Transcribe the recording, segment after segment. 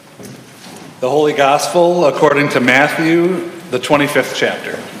The Holy Gospel according to Matthew, the 25th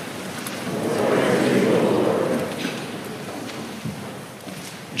chapter.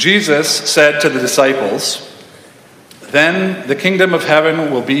 Jesus said to the disciples, "Then the kingdom of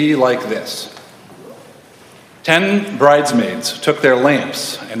heaven will be like this. 10 bridesmaids took their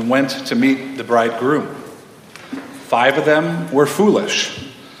lamps and went to meet the bridegroom. 5 of them were foolish,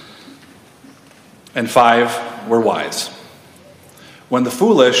 and 5 were wise. When the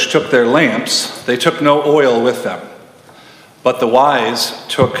foolish took their lamps, they took no oil with them, but the wise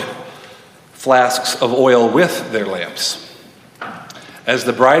took flasks of oil with their lamps. As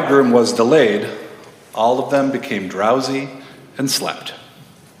the bridegroom was delayed, all of them became drowsy and slept.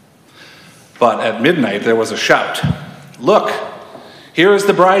 But at midnight there was a shout, 'Look, here is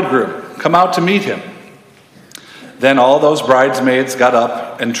the bridegroom, come out to meet him.' Then all those bridesmaids got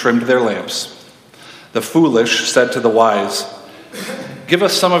up and trimmed their lamps. The foolish said to the wise, 'Give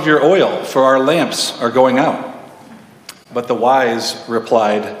us some of your oil, for our lamps are going out.' But the wise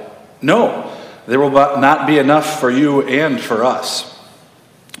replied, 'No, there will not be enough for you and for us.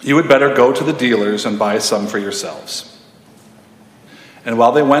 You would better go to the dealers and buy some for yourselves.' And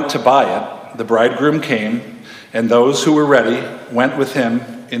while they went to buy it, the bridegroom came, and those who were ready went with him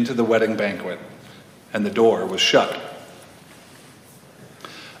into the wedding banquet, and the door was shut.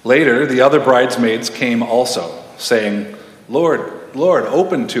 Later, the other bridesmaids came also, saying, 'Lord, Lord,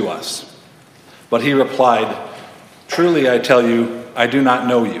 open to us.' But he replied, 'Truly I tell you, I do not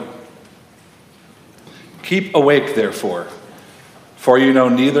know you. Keep awake, therefore, for you know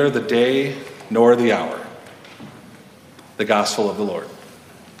neither the day nor the hour.'" The Gospel of the Lord.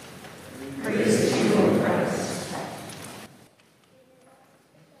 Praise to you, O Christ.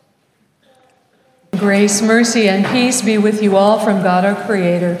 Grace, mercy, and peace be with you all from God our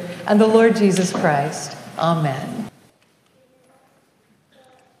Creator and the Lord Jesus Christ. Amen.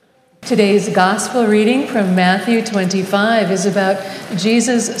 Today's Gospel reading from Matthew 25 is about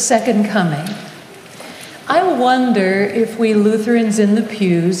Jesus' second coming. I wonder if we Lutherans in the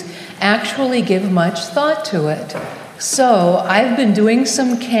pews actually give much thought to it. So I've been doing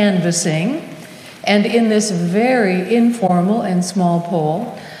some canvassing, and in this very informal and small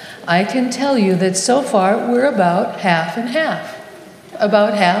poll, I can tell you that so far we're about half and half.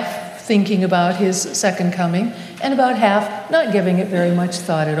 About half thinking about his second coming, and about half not giving it very much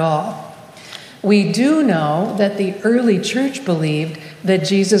thought at all. We do know that the early church believed that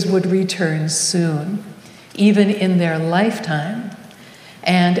Jesus would return soon, even in their lifetime.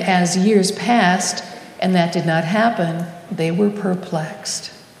 And as years passed, and that did not happen, they were perplexed.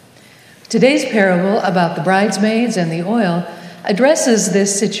 Today's parable about the bridesmaids and the oil addresses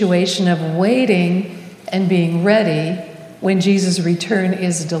this situation of waiting and being ready when Jesus' return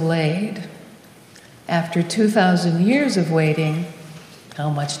is delayed. After 2,000 years of waiting, how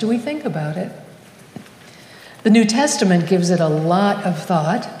much do we think about it? The New Testament gives it a lot of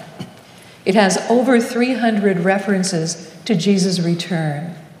thought. It has over 300 references to Jesus'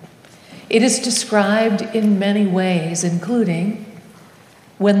 return. It is described in many ways, including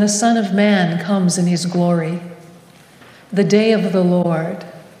when the Son of Man comes in his glory, the day of the Lord,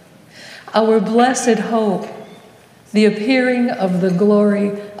 our blessed hope, the appearing of the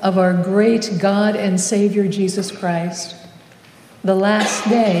glory of our great God and Savior Jesus Christ, the last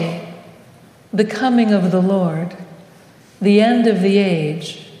day, the coming of the Lord, the end of the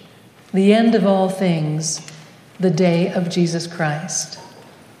age, the end of all things, the day of Jesus Christ.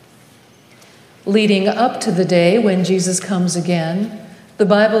 Leading up to the day when Jesus comes again, the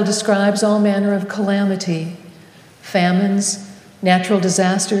Bible describes all manner of calamity, famines, natural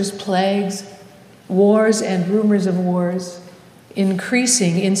disasters, plagues, wars and rumors of wars,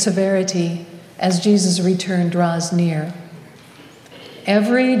 increasing in severity as Jesus' return draws near.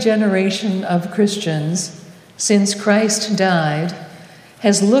 Every generation of Christians since Christ died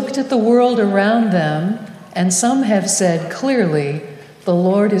has looked at the world around them, and some have said clearly, "The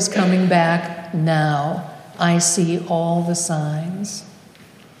Lord is coming back now. I see all the signs."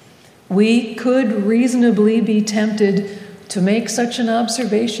 We could reasonably be tempted to make such an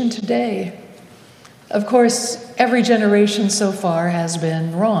observation today. Of course, every generation so far has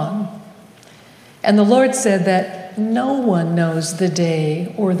been wrong. And the Lord said that no one knows the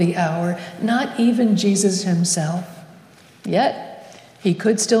day or the hour, not even Jesus himself. Yet, he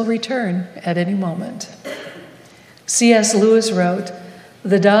could still return at any moment. C.S. Lewis wrote,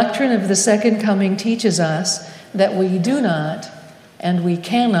 "The doctrine of the second coming teaches us that we do not and we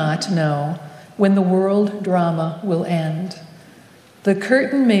cannot know when the world drama will end. The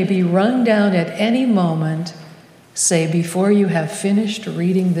curtain may be rung down at any moment, say before you have finished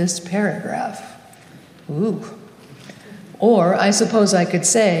reading this paragraph." Ooh. Or I suppose I could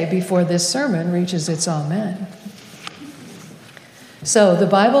say, before this sermon reaches its amen. So the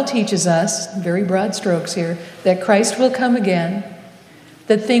Bible teaches us, very broad strokes here, that Christ will come again,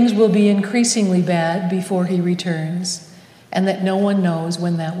 that things will be increasingly bad before he returns, and that no one knows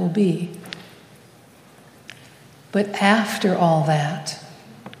when that will be. But after all that,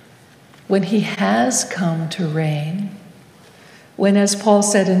 when he has come to reign, when, as Paul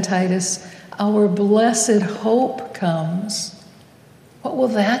said in Titus, our blessed hope comes, what will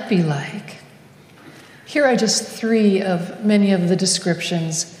that be like? Here are just 3 of many of the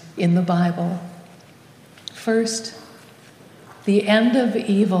descriptions in the Bible. First, the end of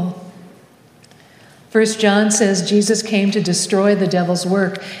evil. 1 John says Jesus came to destroy the devil's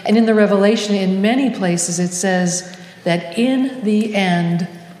work. And in the Revelation, in many places, it says that in the end,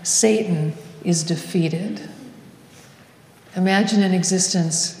 Satan is defeated. Imagine an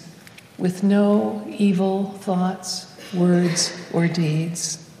existence with no evil thoughts, words, or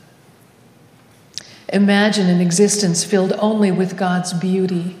deeds. Imagine an existence filled only with God's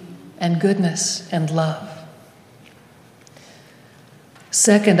beauty and goodness and love.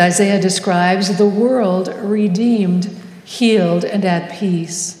 Second, Isaiah describes the world redeemed, healed, and at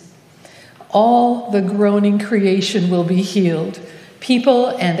peace. All the groaning creation will be healed, people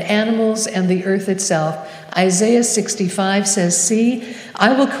and animals and the earth itself. Isaiah 65 says, "See,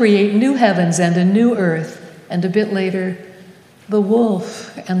 I will create new heavens and a new earth." And a bit later, the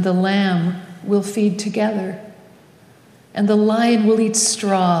wolf and the lamb will feed together, and the lion will eat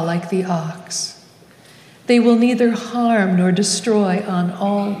straw like the ox. They will neither harm nor destroy on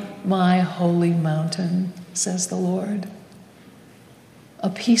all my holy mountain, says the Lord. A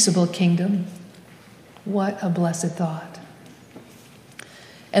peaceable kingdom. What a blessed thought.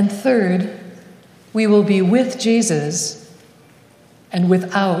 And third, we will be with Jesus and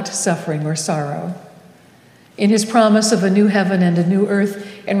without suffering or sorrow. In his promise of a new heaven and a new earth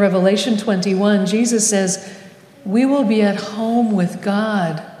in Revelation 21, Jesus says, we will be at home with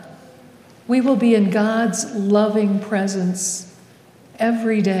God. We will be in God's loving presence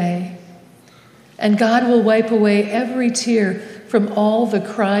every day. And God will wipe away every tear from all the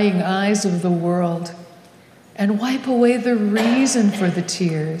crying eyes of the world and wipe away the reason for the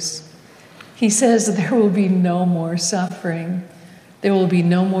tears. He says there will be no more suffering. There will be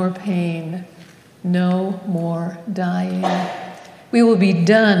no more pain. No more dying. We will be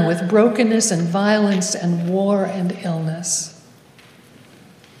done with brokenness and violence and war and illness.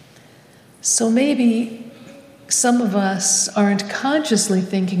 So maybe some of us aren't consciously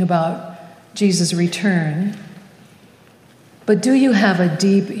thinking about Jesus' return, but do you have a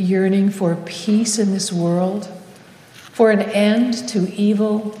deep yearning for peace in this world, for an end to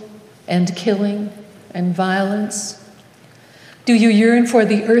evil and killing and violence? Do you yearn for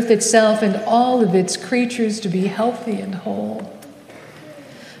the earth itself and all of its creatures to be healthy and whole?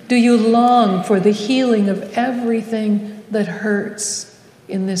 Do you long for the healing of everything that hurts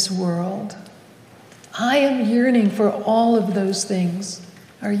in this world? I am yearning for all of those things.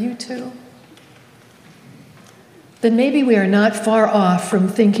 Are you too? Then maybe we are not far off from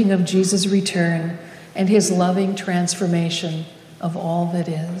thinking of Jesus' return and his loving transformation of all that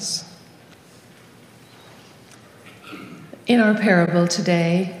is. In our parable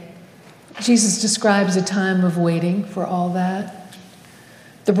today, Jesus describes a time of waiting for all that.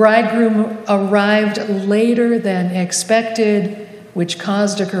 The bridegroom arrived later than expected, which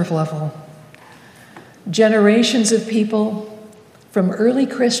caused a kerfluffle. Generations of people, from early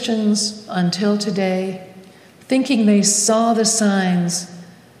Christians until today, thinking they saw the signs,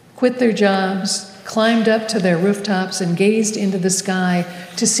 quit their jobs, climbed up to their rooftops, and gazed into the sky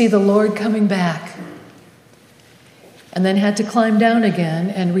to see the Lord coming back, and then had to climb down again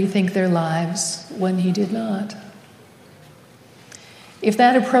and rethink their lives when he did not. If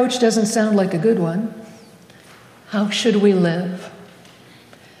that approach doesn't sound like a good one, how should we live?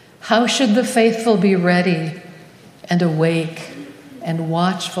 How should the faithful be ready and awake and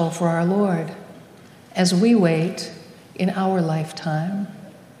watchful for our Lord as we wait in our lifetime?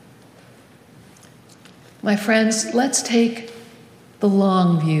 My friends, let's take the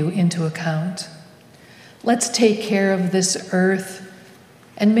long view into account. Let's take care of this earth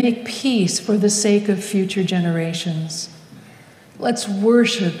and make peace for the sake of future generations. Let's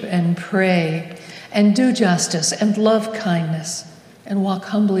worship and pray and do justice and love kindness and walk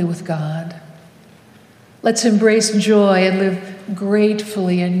humbly with God. Let's embrace joy and live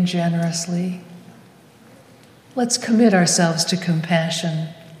gratefully and generously. Let's commit ourselves to compassion.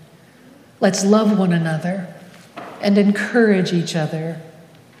 Let's love one another and encourage each other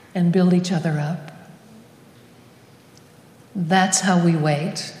and build each other up. That's how we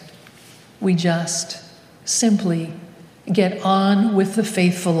wait. We just simply get on with the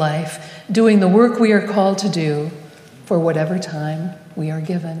faithful life, doing the work we are called to do for whatever time we are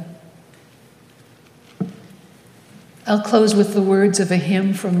given. I'll close with the words of a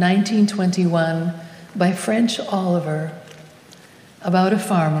hymn from 1921 by French Oliver about a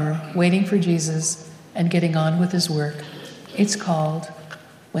farmer waiting for Jesus and getting on with his work. It's called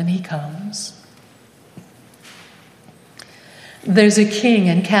When He Comes. There's a king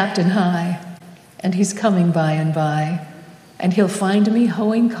and captain high, and he's coming by and by, and he'll find me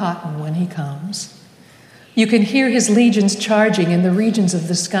hoeing cotton when he comes. You can hear his legions charging in the regions of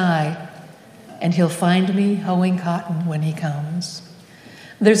the sky, and he'll find me hoeing cotton when he comes.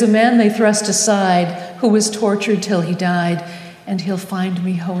 There's a man they thrust aside who was tortured till he died, and he'll find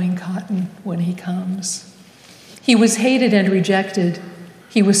me hoeing cotton when he comes. He was hated and rejected.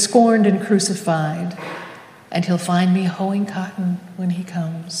 He was scorned and crucified, and he'll find me hoeing cotton when he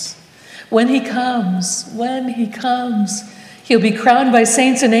comes. When he comes, when he comes, he'll be crowned by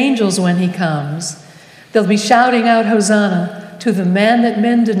saints and angels when he comes. They'll be shouting out Hosanna to the man that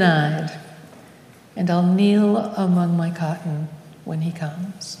men denied, and I'll kneel among my cotton when he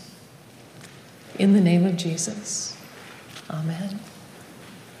comes. In the name of Jesus, amen.